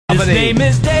His name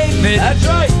is David. That's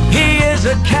right. He is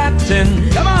a captain.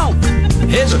 Come on.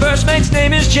 His first mate's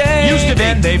name is Jay. Used to be.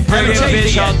 And they friggin'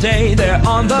 fish all day. They're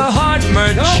on the hard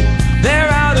merch. They're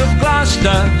out of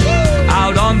Gloucester.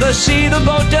 Out on the sea, the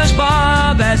boat does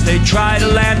bob as they try to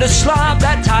land a slob.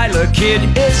 That Tyler kid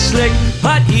is slick,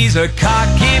 but he's a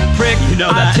cocky prick. You know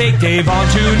that. I'll take Dave on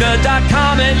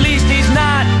tuna.com. At least he's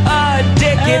not a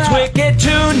dick. It's wicked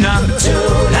tuna.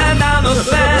 And I'm a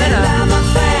fan of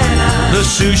the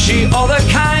sushi or the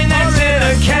kind that's in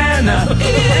a can.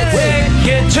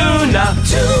 Wicked tuna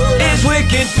is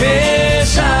wicked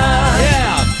pizza.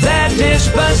 Yeah. That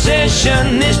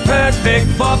disposition is perfect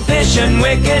for fishing.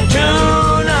 Wicked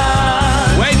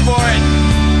tuna. Wait for it.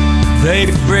 They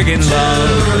friggin'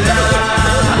 love.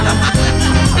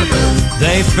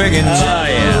 They friggin'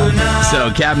 love. Yeah. So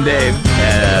Captain Dave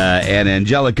and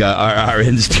Angelica are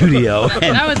in studio.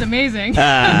 And, That was amazing.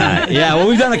 yeah, well,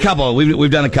 we've done a couple.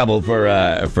 We've done a couple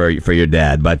for your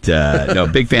dad, but no,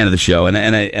 big fan of the show, and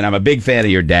I'm a big fan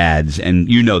of your dad's, and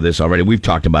you know this already. We've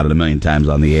talked about it a million times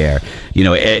on the air. You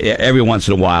know, every once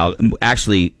in a while,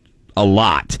 actually. A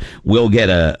lot. We'll get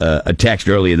a text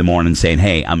early in the morning saying,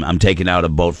 "Hey, I'm taking out a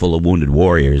boat full of wounded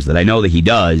warriors." That I know that he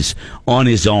does on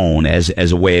his own as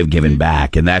a way of giving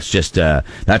back, and that's just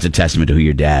that's a testament to who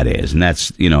your dad is, and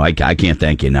that's I can't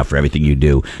thank you enough for everything you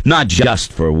do, not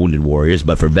just for wounded warriors,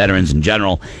 but for veterans in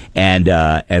general, and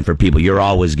for people. You're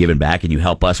always giving back, and you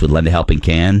help us with Lend a Helping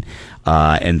Hand,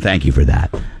 and thank you for that.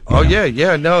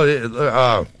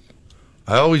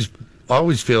 I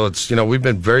always feel it's, we've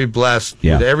been very blessed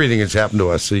with everything that's happened to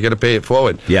us, so you got to pay it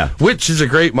forward. Yeah. Which is a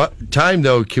great time,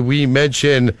 though. Can we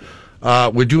mention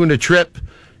we're doing a trip,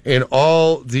 and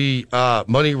all the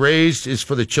money raised is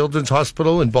for the Children's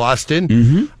Hospital in Boston.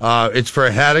 Mm-hmm. It's for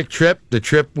a haddock trip. The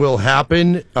trip will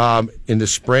happen in the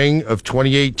spring of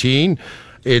 2018.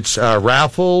 It's a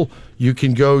raffle. You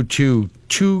can go to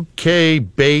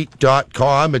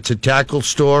 2kbait.com. It's a tackle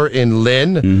store in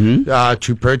Lynn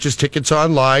to purchase tickets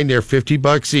online. They're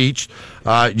 $50 each.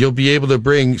 You'll be able to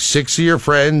bring 6 of your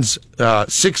friends,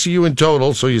 6 of you in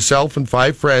total, so yourself and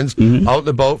 5 friends, out in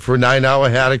the boat for a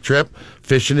 9-hour haddock trip.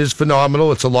 Fishing is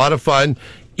phenomenal. It's a lot of fun.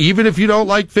 Even if you don't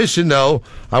like fishing, though,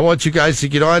 I want you guys to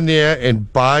get on there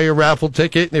and buy a raffle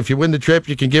ticket. And if you win the trip,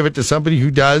 you can give it to somebody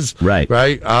who does. Right.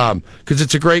 Because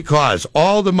it's a great cause.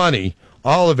 All the money,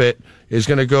 all of it, is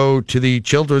going to go to the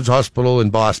Children's Hospital in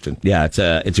Boston. Yeah, it's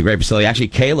a great facility. Actually,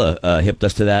 Kayla hipped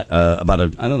us to that about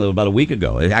a week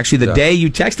ago. Actually, the day you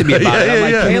texted me about it, I'm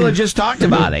like, Kayla just talked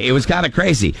about it. It was kind of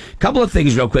crazy. Couple of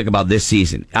things real quick about this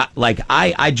season.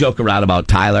 I joke around about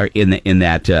Tyler in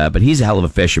that, but he's a hell of a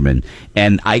fisherman,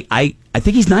 and I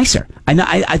think he's nicer.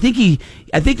 I think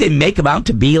they make him out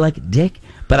to be like a dick,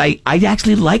 but I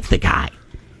actually like the guy.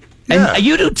 Yeah. And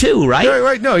you do too, right? Yeah,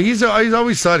 right. No, he's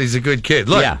always thought he's a good kid.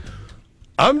 Look. Yeah.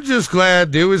 I'm just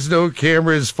glad there was no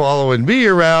cameras following me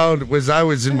around as I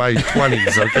was in my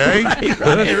 20s, okay? Right.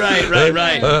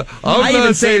 I'm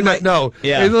not saying that, no.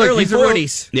 Yeah. Hey, look, Early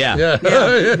 40s. Yeah.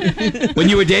 When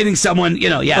you were dating someone,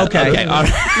 Okay. All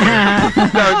right.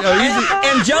 No,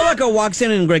 Angelica walks in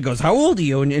and Greg goes, "How old are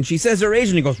you?" And she says her age,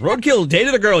 and he goes, "Roadkill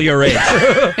dated a girl your age."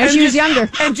 And she was younger.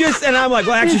 And I'm like,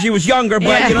 well, actually, she was younger, but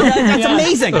that's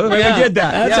amazing. Greg did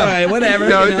that. That's all right. Whatever.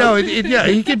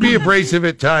 he can be abrasive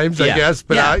at times, I guess,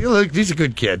 but look, he's a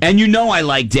good kid. And I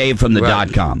like Dave from the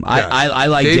 .com. I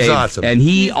like Dave's Dave, awesome. and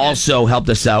he also helped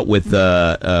us out with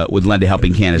Lend a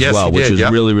Helping Hand as well, which was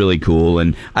really, really cool.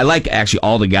 And I like actually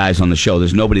all the guys on the show.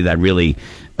 There's nobody that really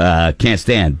can't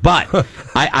stand. But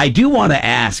I do want to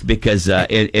ask because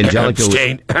Angelica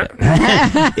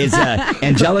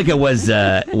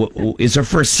is her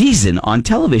first season on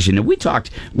television, and we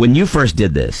talked when you first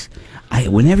did this.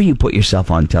 Whenever you put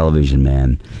yourself on television,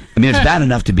 man, I mean, it's bad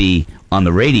enough to be on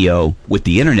the radio with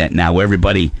the internet now where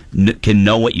everybody can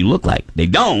know what you look like. They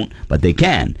don't, but they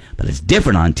can. But it's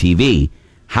different on TV.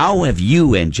 How have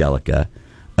you, Angelica,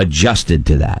 adjusted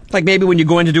to that? Like maybe when you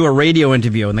go in to do a radio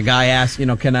interview and the guy asks,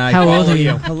 can I How follow old are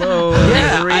you? Hello.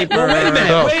 Yeah, wait a minute.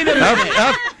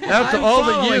 After all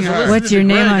the years of listening What's your to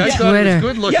name Greg, on I thought he Twitter? was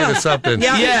good looking or something.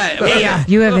 Yeah.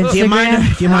 You have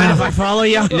Instagram? Do you mind if I follow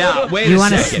you? No, wait You a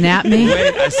want to second. snap me?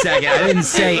 Wait a second. I didn't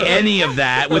say any of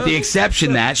that, with the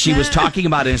exception that she was talking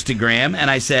about Instagram,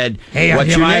 and I said, Hey,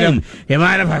 what's your name? You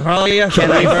mind if I follow you?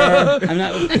 Can I? I'm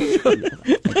not.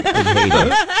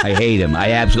 I hate him.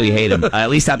 I absolutely hate him. At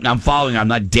least I'm following her. I'm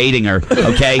not dating her.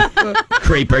 Okay,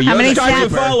 creeper. You're many the snaps?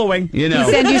 creeper. Following. You know.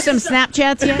 He send you some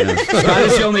Snapchats yet? Scott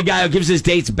is the only guy who gives his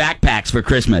dates backpacks for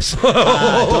Christmas.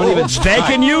 Don't even. They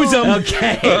can use them.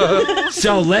 Okay.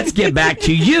 So let's get back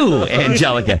to you,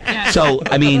 Angelica. So,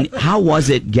 I mean, how was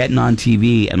it getting on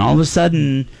TV and all of a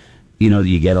sudden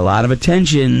you get a lot of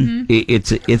attention.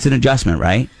 It's an adjustment,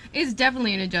 right? It's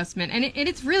definitely an adjustment. And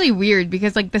it's really weird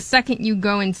because, like, the second you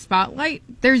go in spotlight,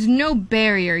 there's no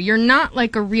barrier. You're not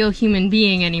like a real human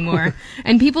being anymore.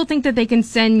 And people think that they can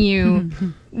send you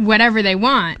whatever they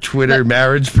want. Twitter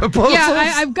marriage proposals?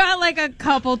 Yeah, I've got like a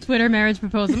couple Twitter marriage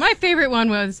proposals. My favorite one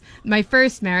was my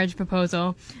first marriage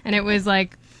proposal. And it was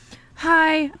like,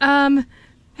 hi,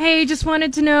 hey, just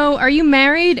wanted to know, are you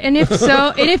married? And if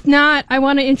so, and if not, I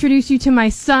want to introduce you to my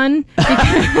son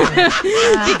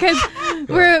because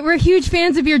we're huge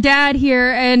fans of your dad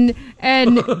here, and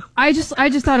I just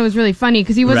thought it was really funny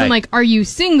because he wasn't like, are you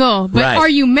single, but are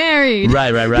you married?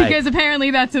 Right. Because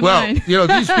apparently that's a line.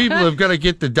 These people have got to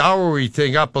get the dowry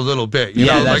thing up a little bit. You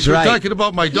know, that's like right. we're talking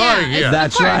about my daughter here.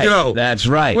 That's right. That's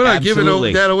right. We're not giving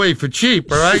that away for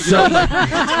cheap, all right?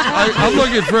 I'm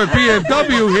looking for a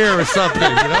BMW here or something,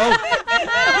 you know?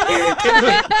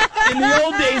 In the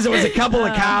old days, there was a couple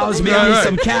of cows, maybe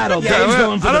some cattle. Dave's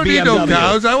going for the BMW. I don't need no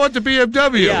cows. I want the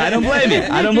BMW. Yeah, I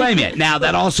don't blame you. Now,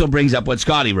 that also brings up what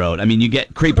Scotty wrote. I mean, you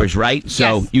get creepers, right?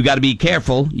 So you got to be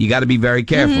careful. You got to be very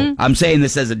careful. I'm saying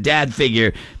this as a dad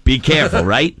figure. Be careful,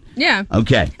 right? Yeah.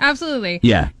 Okay. Absolutely.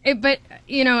 Yeah. But,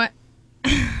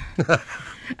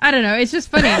 I don't know. It's just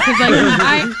funny because,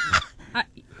 like,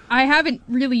 I haven't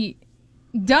really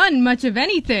done much of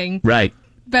anything. Right.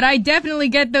 But I definitely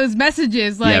get those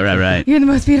messages like, right. You're the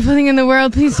most beautiful thing in the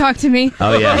world. Please talk to me.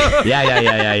 Oh, yeah.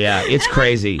 Yeah. It's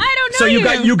crazy. I don't know. So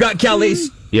you got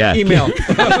Kelly's email.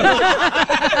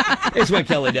 It's what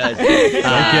Kelly does. Don't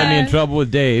get me in trouble with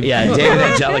Dave. Yeah, David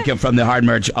Angelica from the Hard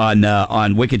Merch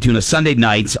on Wicked Tuna Sunday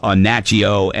nights on Nat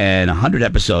Geo, and 100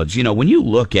 episodes. You know, when you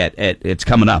look at it's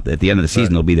coming up at the end of the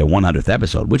season, it'll be their 100th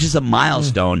episode, which is a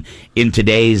milestone in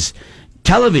today's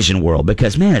television world,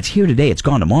 because man, it's here today, it's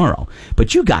gone tomorrow.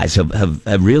 But you guys have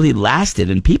really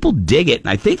lasted, and people dig it. And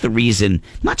I think the reason,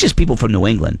 not just people from New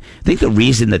England, I think the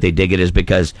reason that they dig it is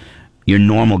because you're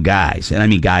normal guys. And I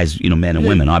mean guys, men and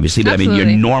women, obviously, but Absolutely. I mean,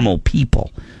 you're normal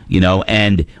people,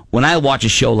 and when I watch a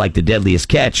show like The Deadliest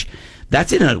Catch,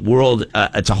 that's in a world,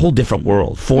 it's a whole different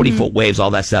world, 40-foot waves, all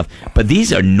that stuff. But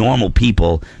these are normal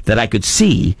people that I could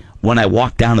see when I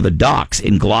walk down to the docks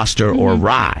in Gloucester or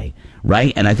Rye.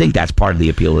 Right? And I think that's part of the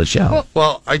appeal of the show.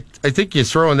 Well, I think you're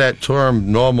throwing that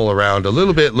term normal around a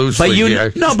little bit loosely.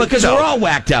 But no, because we're all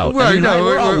whacked out. Right,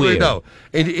 we're all weird. No.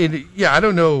 And I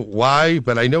don't know why,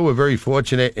 but I know we're very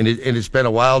fortunate, and it's been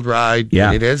a wild ride.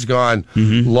 Yeah. And it has gone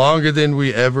longer than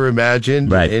we ever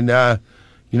imagined. Right. And,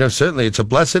 certainly it's a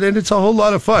blessing, and it's a whole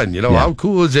lot of fun. How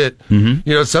cool is it?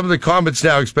 Some of the comments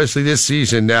now, especially this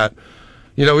season, that,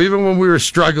 even when we were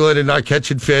struggling and not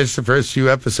catching fish the first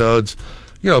few episodes,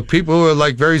 people who are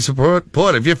like very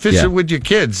supportive. You're fishing with your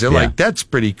kids. They're like, that's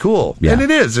pretty cool. Yeah. And it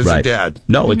is as a dad.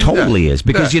 No, it totally is.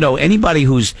 Because, anybody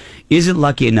who's isn't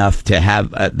lucky enough to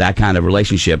have that kind of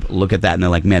relationship, look at that and they're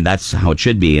like, man, that's how it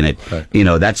should be. And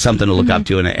that's something to look up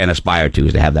to and aspire to,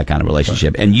 is to have that kind of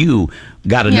relationship. And you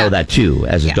got to know that too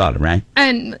as a daughter, right?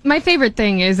 And my favorite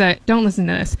thing is that, don't listen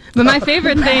to this, but my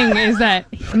favorite thing is that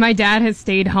my dad has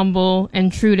stayed humble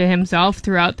and true to himself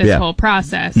throughout this whole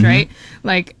process, right?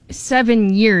 Like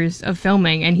 7 years of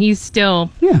filming, and he's still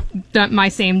my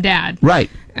same dad. Right.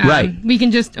 Right. We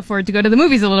can just afford to go to the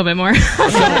movies a little bit more.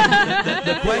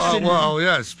 The question.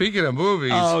 Well, speaking of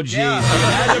movies. Oh, geez. You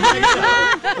had to bring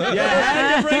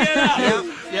it up.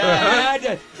 Yeah, had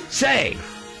to say,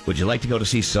 would you like to go to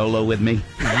see Solo with me?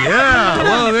 Yeah.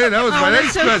 Well, that was my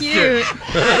next so question. cute.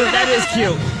 That is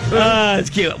cute. It's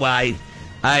cute. Well,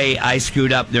 I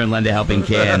screwed up during Lend a Helping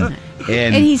Hand.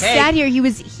 And he sat here. He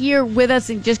was here with us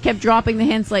and just kept dropping the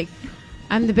hints like,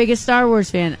 I'm the biggest Star Wars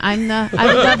fan. I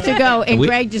would love to go. And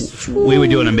Greg just... We were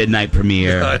doing a midnight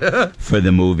premiere for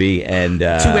the movie, and 2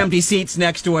 empty seats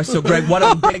next to us. So Greg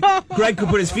could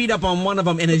put his feet up on one of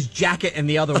them and his jacket in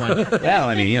the other one. Well,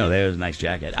 I mean, there's a nice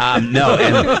jacket.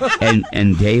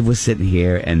 And Dave was sitting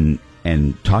here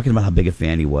and talking about how big a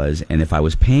fan he was, and if I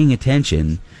was paying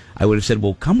attention, I would have said,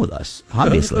 well, come with us,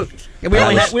 obviously. We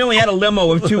only had a limo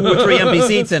with 2 or 3 empty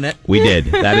seats in it. We did.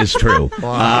 That is true.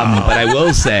 Wow. But I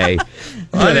will say...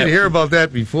 I didn't hear about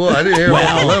that before. I didn't hear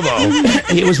about the limo.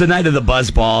 It was the night of the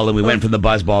Buzzball, and we went from the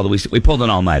Buzzball. We pulled an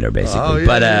all-nighter, basically. Oh, yeah,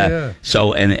 but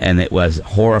So, and it was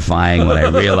horrifying when I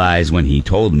realized when he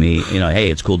told me,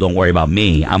 hey, it's cool, don't worry about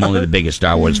me. I'm only the biggest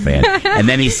Star Wars fan. And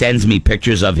then he sends me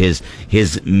pictures of his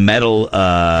metal...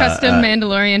 Custom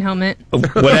Mandalorian helmet.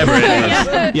 Whatever it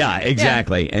is. Yeah,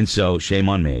 exactly. And so, shame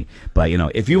on me. But,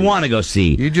 if you want to go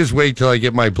see... You just wait till I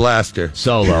get my blaster.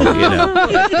 Solo,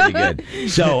 pretty good.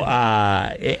 So,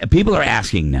 people are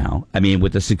asking now, I mean,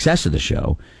 with the success of the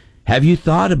show, Have you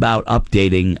thought about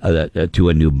updating to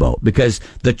a new boat? Because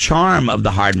the charm of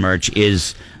the hard merch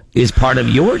is part of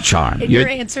your charm. And your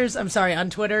answers, I'm sorry, on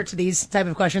Twitter to these type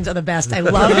of questions are the best. I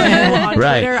love you on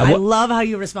Right. Twitter. I love how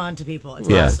you respond to people. It's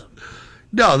Yeah. awesome.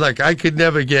 No, look, I could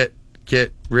never get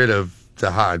rid of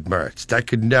the hard merch. That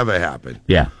could never happen.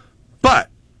 Yeah. But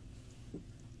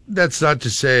that's not to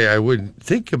say I wouldn't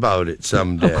think about it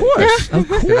someday. Of course.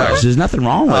 There's nothing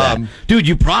wrong with that. Dude,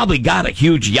 you probably got a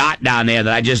huge yacht down there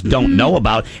that I just don't know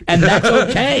about, and that's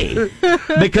okay.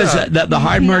 Because the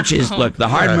hard merch is,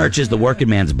 merch is the working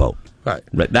man's boat. Right.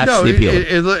 That's the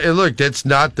appeal. Look, that's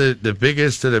not the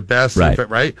biggest or the best, Right.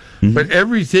 right? Mm-hmm. But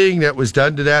everything that was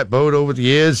done to that boat over the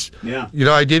years,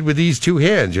 I did with these two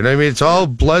hands. You know what I mean? It's all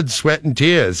blood, sweat, and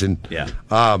tears. And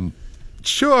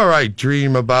sure, I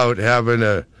dream about having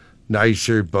a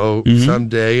nicer boat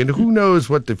someday, and who knows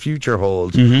what the future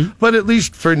holds. But at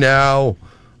least for now,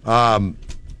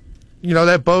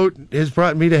 that boat has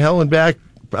brought me to hell and back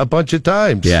a bunch of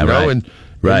times. Yeah, right. And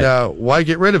why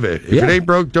get rid of it? If Yeah. it ain't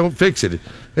broke, don't fix it.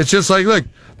 It's just like, look,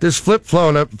 this flip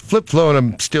phone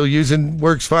I'm still using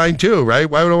works fine too, right?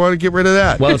 Why would I want to get rid of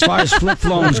that? Well, as far as flip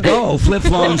phones go, flip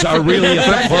phones are really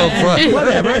effective.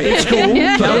 Whatever, it's cool.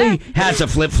 Kelly has a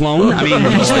flip phone. I mean,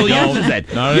 he still uses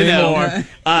it. Not anymore.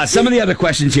 Some of the other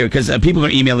questions here, because people are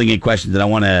emailing in questions that I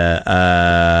want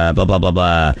to blah, blah, blah,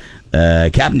 blah.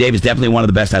 Captain Dave is definitely one of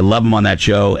the best. I love him on that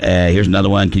show. Here's another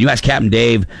one. Can you ask Captain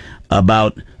Dave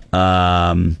about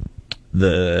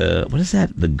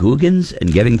the Googans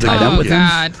and getting tied up with them?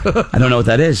 I don't know what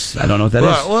that is.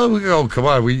 Well, come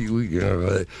on.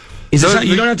 Is it something,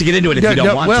 you don't have to get into it if you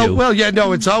don't want to. Well,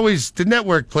 no. It's always the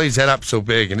network plays that up so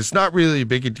big, and it's not really a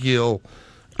big a deal.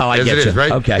 Oh, I as get it you. is,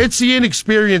 right? Okay. It's the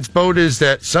inexperienced boaters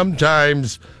that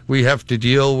sometimes we have to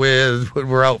deal with when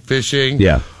we're out fishing.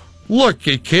 Yeah. Look,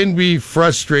 it can be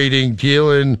frustrating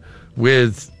dealing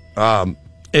with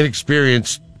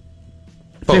inexperienced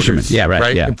boaters, Fishermen. Yeah,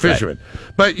 right. Yeah, and fishermen.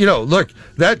 Right. But, look,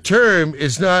 that term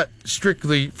is not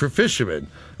strictly for fishermen.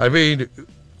 I mean,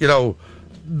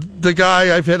 the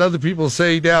guy, I've had other people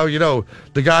say now,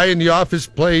 the guy in the office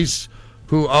place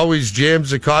who always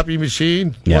jams a copy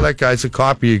machine, well, that guy's a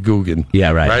copy of Guggen.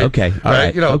 Yeah, right. Okay. All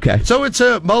right. Okay. So it's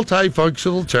a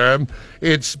multifunctional term.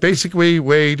 It's basically a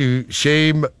way to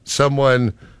shame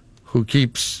someone who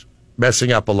keeps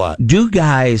messing up a lot. Do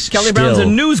guys Kelly Brown's a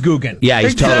news Guggen. Yeah,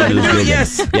 he's totally news Guggen.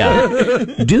 Yes.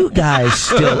 Yeah. Do guys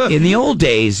still, in the old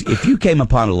days, if you came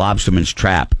upon a lobsterman's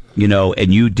trap,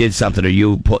 and you did something or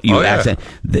you accident,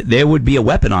 there would be a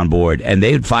weapon on board and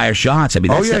they would fire shots. I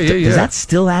mean, does that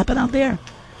still happen out there?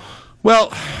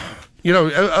 Well,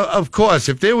 of course,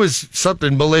 if there was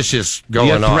something malicious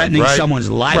going on, threatening someone's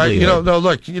livelihood. Right?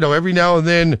 Look, every now and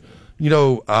then,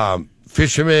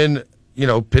 fishermen,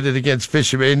 pitted against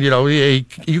fishermen, hey,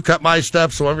 you cut my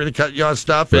stuff, so I'm going to cut your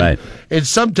stuff. And, and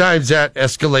sometimes that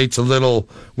escalates a little.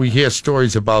 We hear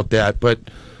stories about that, but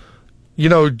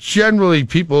generally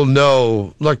people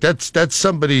know, look, that's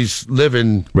somebody's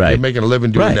living, they're making a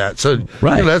living doing that. So,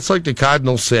 that's like the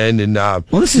cardinal sin. And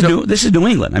this is New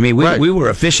England. I mean, we were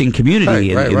a fishing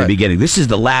community in the beginning. This is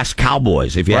the last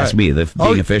cowboys, if you ask me,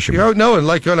 being a fisherman. No, and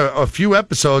like on a few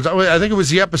episodes, I think it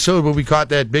was the episode where we caught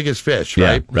that biggest fish,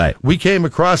 right? Yeah, right. We came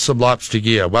across some lobster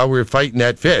gear while we were fighting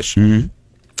that fish. Mm-hmm.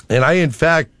 And I, in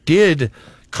fact, did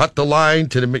cut the line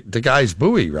to the guy's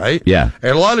buoy, right? Yeah.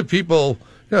 And a lot of people...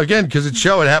 again, because it's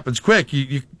show, it happens quick.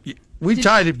 We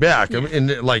tied it back. I mean,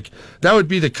 that would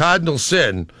be the cardinal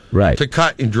sin, to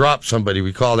cut and drop somebody.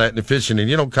 We call that in the fishing, and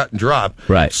you don't cut and drop.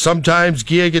 Right. Sometimes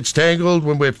gear gets tangled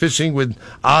when we're fishing with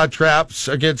our traps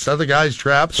against other guys'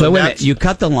 traps. So wait a minute, you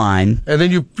cut the line, and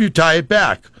then you tie it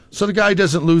back. So the guy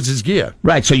doesn't lose his gear.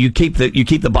 Right. So you keep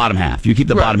the bottom half. You keep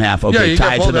the bottom half. Okay.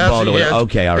 Tie it to the boat.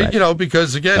 Okay. All right.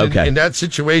 Because again, in that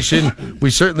situation, we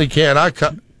certainly can't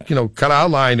cut our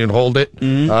line and hold it.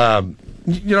 Mm-hmm.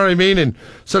 You know what I mean? And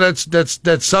so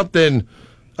that's something.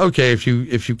 Okay, if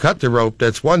you cut the rope,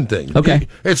 that's one thing. Okay,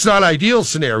 it's not ideal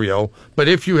scenario, but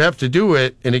if you have to do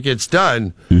it and it gets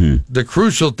done, the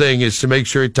crucial thing is to make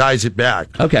sure it ties it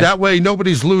back. Okay, that way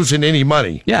nobody's losing any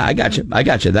money. Yeah, I got you.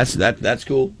 That's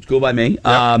cool. It's cool by me.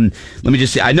 Yep. Let me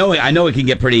just see. I know it can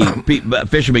get pretty.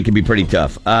 Fishermen can be pretty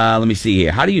tough. Let me see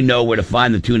here. How do you know where to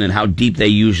find the tuna and how deep they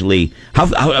usually?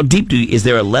 How deep is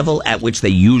there a level at which they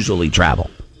usually travel?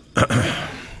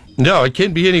 No, it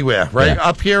can be anywhere, right? Yeah.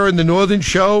 Up here in the Northern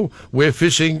Show, we're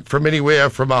fishing from anywhere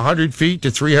from 100 feet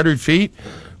to 300 feet.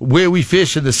 where we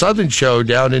fish in the Southern Show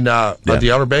down in on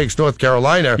the Outer Banks, North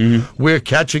Carolina, we're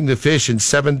catching the fish in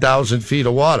 7,000 feet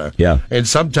of water. Yeah. And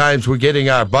sometimes we're getting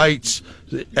our bites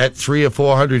at 300 or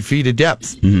 400 feet of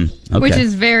depth. Okay. Which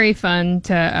is very fun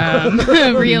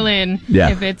to reel in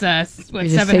if it's It just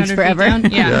 700 takes feet forever.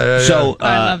 down. Yeah. So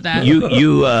I love that.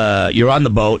 You're on the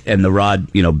boat and the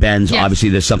rod bends. Yeah. Obviously,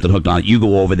 there's something hooked on it. You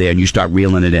go over there and you start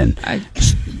reeling it in.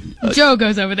 Joe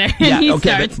goes over there and he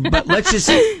starts. But let's just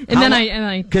say, And then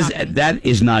I because that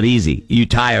is not easy. You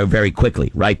tire very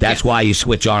quickly, right? That's why you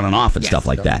switch on and off and stuff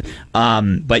like that.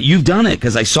 But you've done it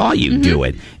because I saw you do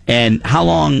it. And how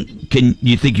long can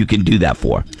you think you can do that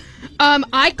for?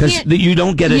 I Because can't. you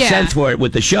don't get a sense for it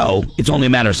with the show. It's only a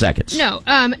matter of seconds. No,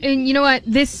 and you know what?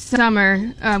 This summer,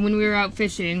 when we were out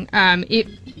fishing,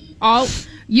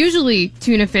 usually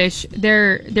tuna fish,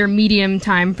 their medium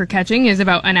time for catching is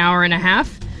about an hour and a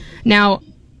half. Now,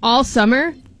 all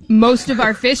summer, most of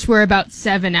our fish were about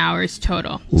 7 hours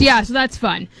total. So, so that's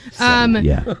fun.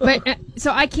 But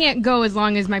so I can't go as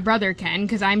long as my brother can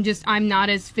because I'm not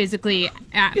as physically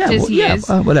apt as he is.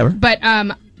 Whatever. But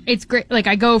it's great. Like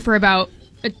I go for about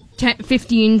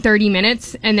 15, 30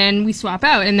 minutes, and then we swap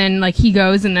out, and then like he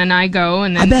goes, and then I go,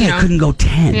 and then I bet I couldn't go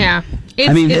 10. Yeah,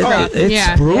 it's rough.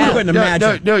 it's brutal. I couldn't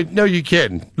imagine. No, you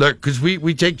kidding. Look, because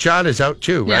we take charters out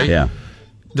too, right? Yeah.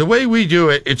 The way we do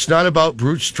it, it's not about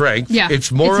brute strength. Yeah,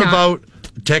 it's more it's not. about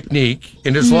technique.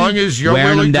 And as long as you're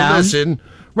Wearing willing them to down? listen,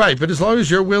 right? But as long as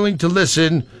you're willing to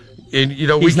listen, and we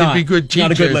He's can not. be good teachers.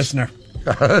 Not a good listener.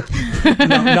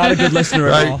 Not a good listener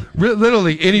at all.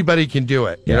 Literally anybody can do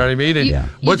it. You know what I mean? And You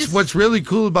what's really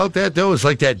cool about that though is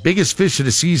like that biggest fish of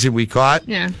the season we caught.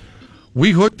 Yeah.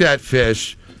 We hooked that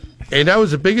fish, and that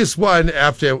was the biggest one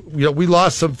after we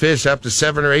lost some fish after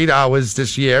 7 or 8 hours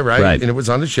this year, right? And it was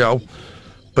on the show.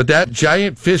 But that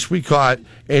giant fish we caught,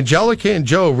 Angelica and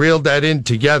Joe reeled that in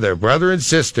together, brother and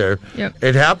sister. Yep.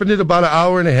 It happened in about an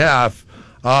hour and a half.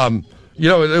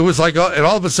 It was like, and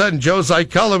all of a sudden, Joe's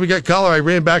like, color, we got color. I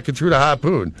ran back and threw the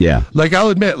harpoon. Yeah. Like, I'll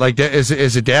admit, like, that as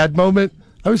a dad moment,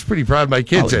 I was pretty proud of my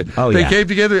kids. They came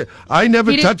together. I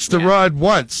never touched the rod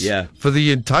once for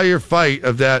the entire fight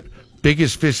of that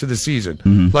biggest fish of the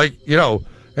season. Like,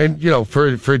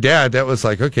 for dad, that was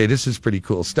like, okay, this is pretty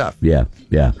cool stuff. Yeah.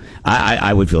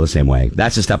 I would feel the same way.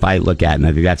 That's the stuff I look at, and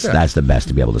I think that's the best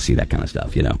to be able to see that kind of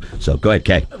stuff, So go ahead,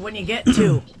 Kay. When you get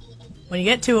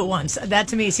two at once, that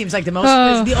to me seems like the most.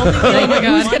 Oh. The only thing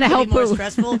Who's gonna help more who?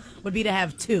 stressful would be to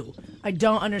have two. I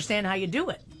don't understand how you do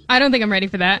it. I don't think I'm ready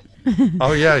for that.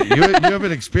 Oh, yeah. You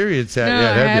haven't experienced that No,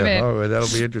 yet, I have you? haven't. Oh, that'll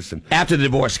be interesting. After the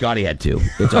divorce, Scotty had 2.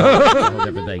 It's a whole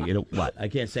different thing. What? I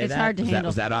can't say It's that. hard to handle.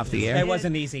 Was that off the air? It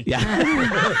wasn't easy. Yeah.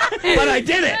 But I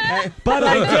did it.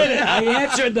 I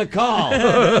answered the call.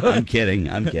 I'm kidding.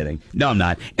 No, I'm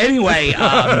not. Anyway,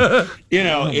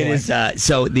 it is.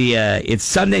 So it's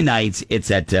Sunday nights. It's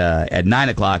at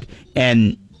 9:00.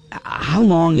 And how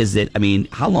long is it? I mean,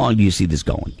 how long do you see this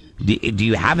going? Do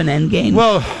you have an end game?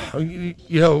 Well, and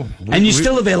you're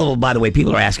still available, by the way.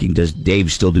 People are asking, does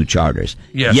Dave still do charters?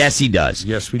 Yes. Yes, he does.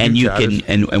 Yes, we do and you charters.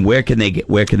 can and where can they get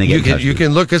in touch You with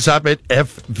can look us up at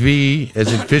FV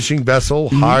as in fishing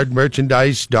vessel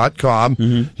hardmerchandise.com.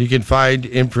 You can find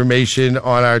information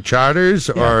on our charters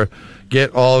or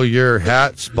get all your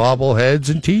hats, bobbleheads,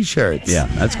 and T-shirts. Yeah,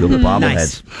 that's good. The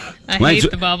bobbleheads. Nice. I hate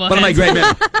the bobbleheads. One of my great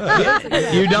men.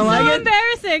 You don't like So it?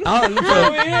 embarrassing. Oh, you go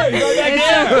back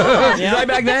there. She's right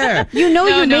back there. You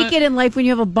No, make it in life when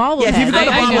you have a bobblehead. If you've got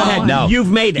a I know. bobblehead, No.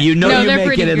 you've made it. You know No, you they're make it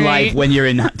pretty in great. life when you're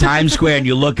in Times Square and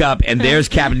you look up and there's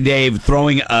Captain Dave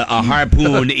throwing a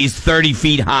harpoon. He's 30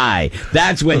 feet high.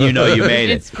 That's when you know you made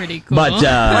it. It's pretty cool. But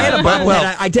I had a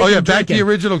bobblehead. I take him back to the drinking.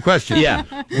 original question. Yeah.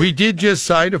 We did just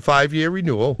sign a 5-year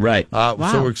renewal. Right.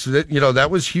 So, that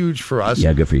was huge for us.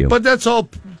 Yeah, good for you. But that's all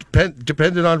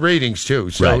dependent on ratings,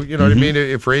 too. So, Right. you know what I mean?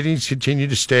 If ratings continue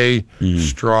to stay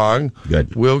strong,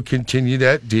 Good. we'll continue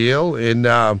that deal. And,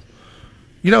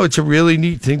 it's a really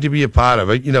neat thing to be a part of.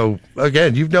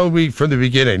 Again, you've known me from the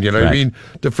beginning. You know what I Right. mean?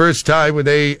 The first time when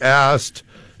they asked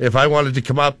if I wanted to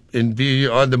come up and be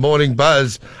on the Morning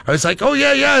Buzz, I was like, oh,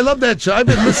 yeah, I love that show. I've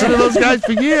been listening to those guys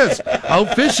for years,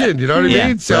 out fishing, you know what I Yeah,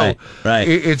 mean? So right.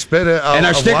 it's been and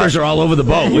our stickers are all over the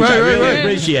boat, which I really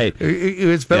appreciate.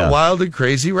 It's been a wild and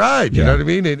crazy ride, you know what I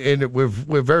mean? And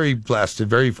we're very blessed and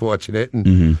very fortunate.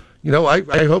 And,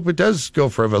 I hope it does go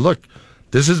forever. Look,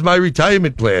 this is my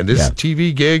retirement plan. This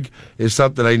TV gig is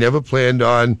something I never planned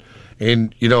on.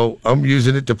 And, I'm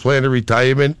using it to plan a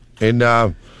retirement. And,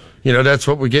 that's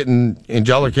what we're getting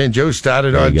Angelica and Joe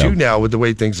started on, too, now with the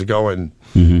way things are going.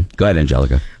 Go ahead,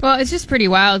 Angelica. Well, it's just pretty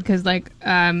wild because, 8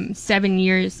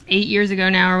 years ago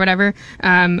now or whatever,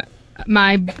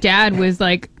 my dad was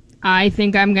I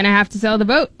think I'm going to have to sell the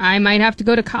boat. I might have to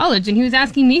go to college. And he was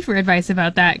asking me for advice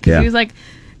about that because he was like,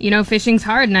 fishing's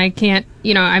hard and I can't,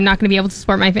 I'm not going to be able to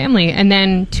support my family. And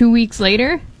then 2 weeks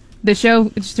later, the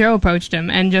show approached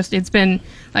him, and it's been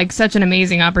like such an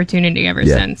amazing opportunity ever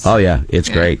since. Oh yeah, it's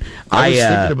great. I was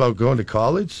thinking about going to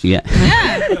college. Yeah.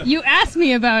 Yeah, you asked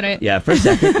me about it. Yeah, for a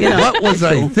second. What was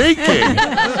I thinking?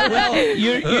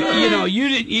 Well,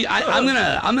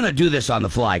 I'm gonna do this on the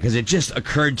fly because it just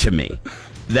occurred to me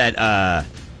that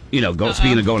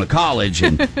speaking of going to college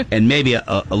and maybe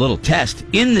a little test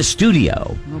in the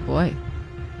studio. Oh boy.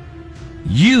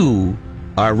 You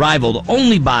are rivaled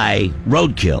only by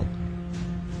Roadkill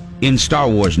in Star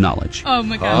Wars knowledge. Oh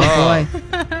my god. Oh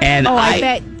boy. And I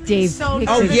bet Dave. So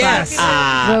Oh yes.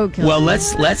 Roadkill. Well,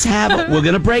 let's have. We're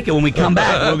gonna break it when we come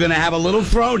back. We're gonna have a little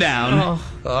throwdown.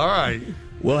 All right.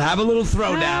 We'll have a little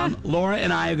throwdown. Laura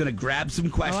and I are gonna grab some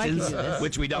questions, do this.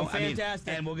 which we don't.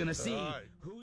 Fantastic. and we're gonna see.